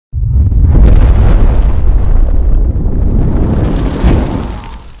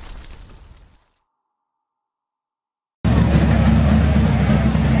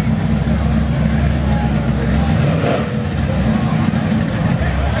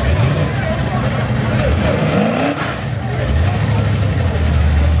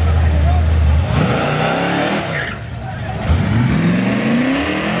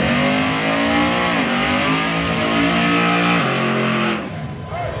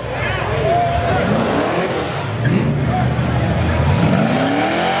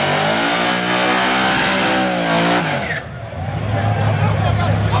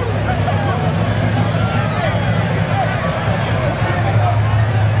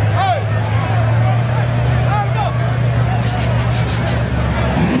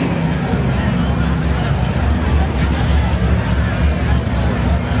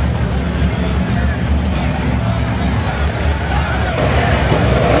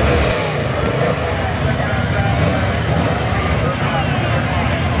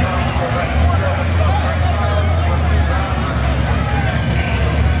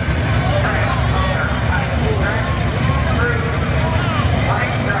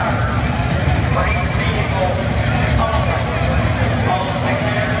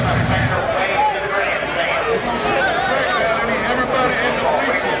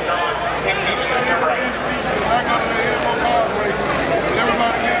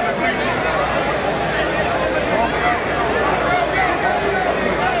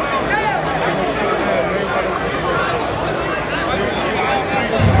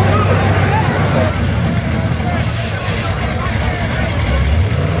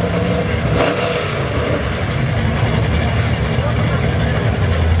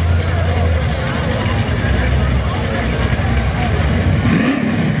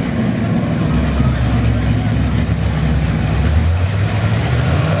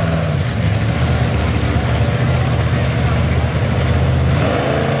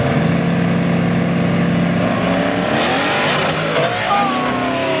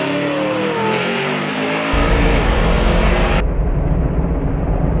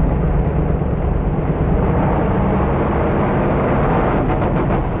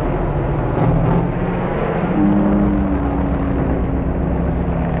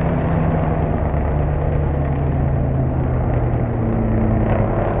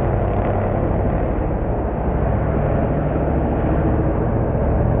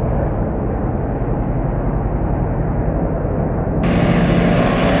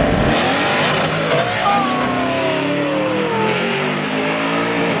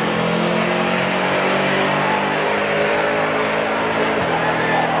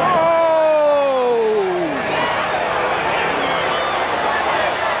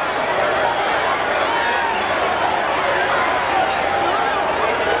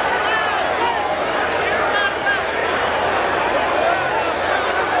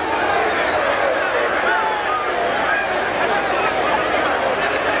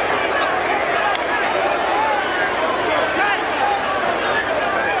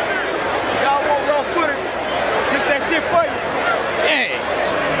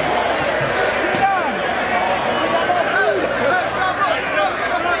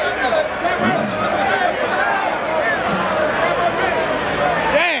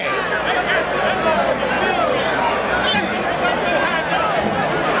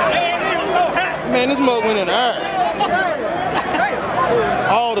mug went in the air.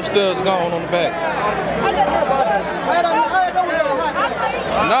 All the studs gone on the back.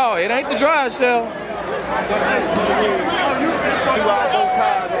 No, it ain't the dry shell.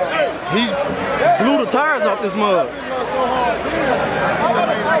 He's blew the tires off this mug.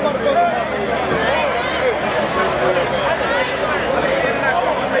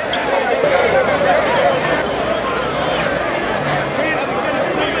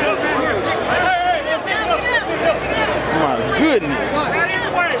 My goodness.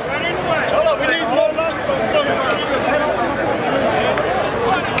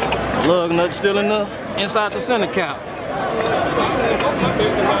 Lug nut still in the inside the center cap.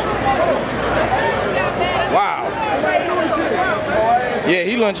 Wow. Yeah,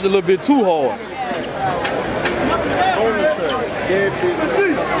 he lunched a little bit too hard.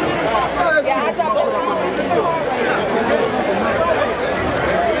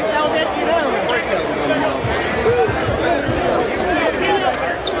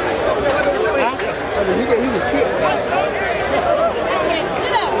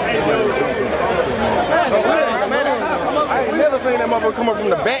 I ain't never seen that motherfucker come up from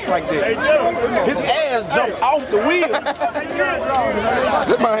the back like that. His ass jumped off the wheel. That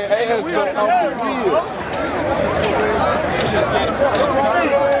man ass jumped off the wheel.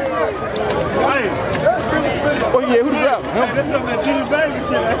 Oh yeah, who the driver? That's something that Jimmy Baby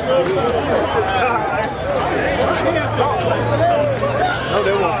shit. No,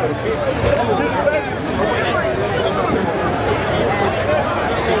 they won't for the kid.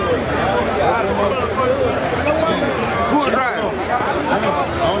 Who would drive?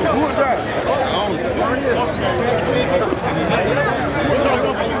 Who would drive?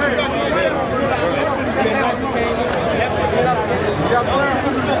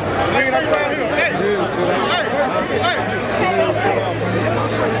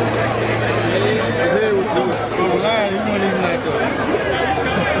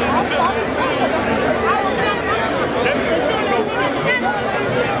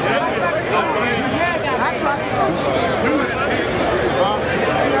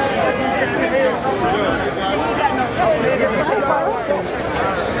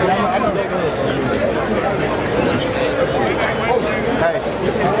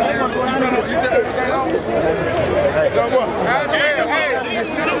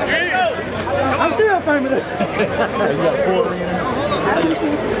 I'm still famous. You got a quarter in there?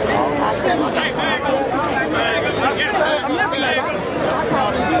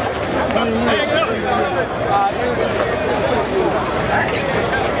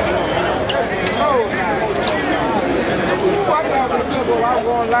 I'm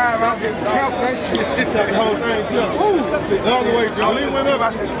going live, I'm getting calculated. Shut the whole thing too. The other way, Joe. He went up, I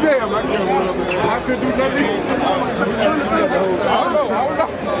said, damn, I can't run up there. I couldn't do nothing. I don't know.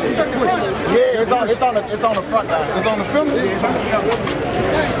 Yeah, it's on the front line. It's on the film. Yeah,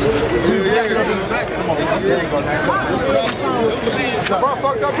 it's in the back. Come on, there you go now. The front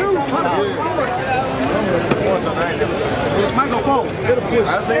fucked up too. Michael Paul. I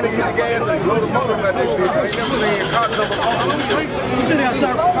seen him get the gas and blow the motor about that shit. I ain't never seen a car jump off.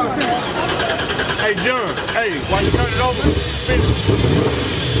 Hey, John. Hey, while you turn it over, finish.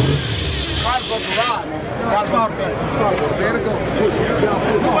 Try to go to the ride, man. Gotta stop that. There to go. Push.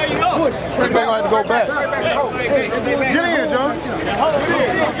 Where you go? Push. They're going to go back. Get in, John.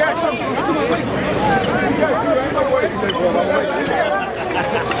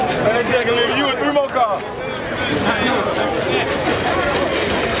 That shit can leave you with 3 more cars.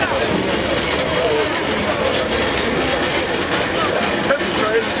 That's some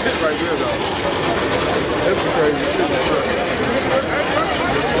crazy shit right there, though. That's some crazy shit.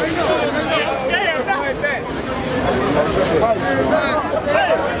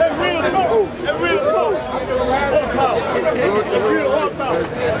 That's real talk. That's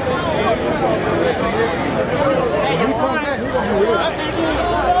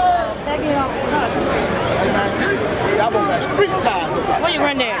real talk. Where you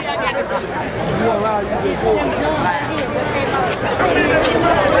run there?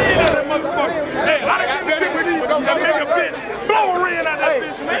 Hey, I done came to Tennessee to make a bitch blow a ring out that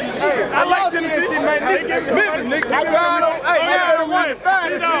bitch, man. I like Tennessee, man. Memphis, nigga. I got on. Hey,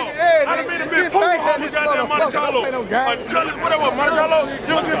 I done been a bitch pool home with goddamn Monte Carlo. Whatever, Monte Carlo.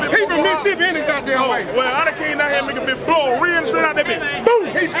 He from Mississippi and he goddamn way. Well, I done came down here and make a bitch blow a ring straight out that bitch. Boom!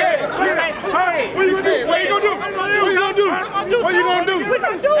 He's scared. Hey, what you gonna do? What you gonna do? What you gonna do?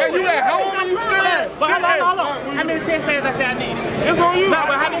 Hey, you at home and you scared? But hold on. How many test players I say I needed? It's on you. No,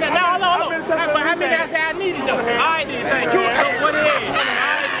 but how many? No, hold on. But how many I say I needed though? I did. Thank you. What it is?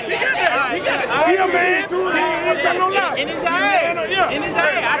 He a man. He ain't telling no lie. In his eye.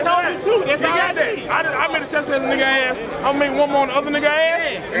 test your ass. I told you too. That's all I did. I made a test test a nigga ass. I'm gonna make one more on the other nigga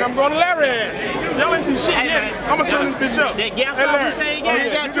ass, and I'm going to Larry ass. Y'all ain't see shit yet. I'm gonna turn this bitch up. That gap sauce you say you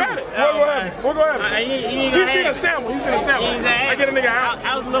got? You got it. We'll go ahead. He seen a sample. I get a nigga out.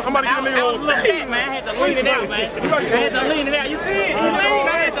 I'm about to get a nigga on. I had to lean it out, man. I had to lean it out. You see it?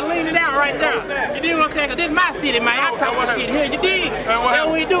 I had to lean it out right there. You dig what I'm saying? Cause this is my city, man. I talk about shit here. You dig? That's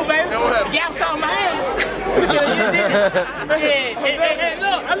what we do, baby. Gap sauce my ass.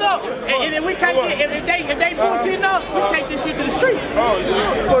 Look. And if we can't get, if they bullshit enough, we take this shit to the street.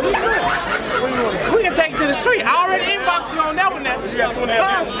 We can take it to the street. I already inboxed you on that one now. You got 2.5 minutes.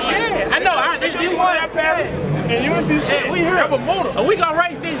 Yeah, I know. This one. And you want to see shit? We here. We gonna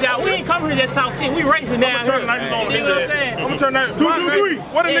race this, y'all. We ain't come here just talk shit. We racing down here. I'm gonna turn 90 on. You know what I'm saying? I'm gonna turn 90. 2, 2, 3.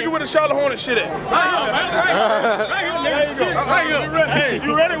 What a nigga with a Charlotte Hornet shit at?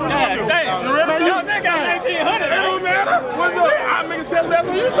 You ready? What you gonna do? You ready? Yo, that guy 1900. It don't matter. What's up? I'll make a test pass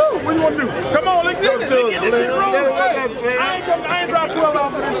on you too. What you want to do? Come on, let's get this shit rolling. I ain't dropped 12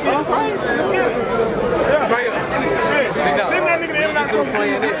 off of this shit. Send that nigga in and out.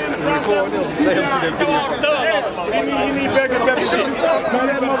 Playing it, recording them. Let him see that video. You need better shit. Man,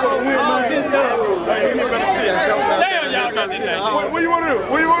 that motherfucker win, man. You need better shit. Damn, y'all got this thing. What you want to do?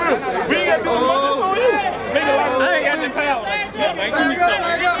 We ain't got to do it. On you. I ain't got the power. Yeah, man, give me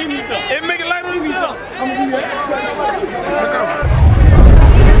something.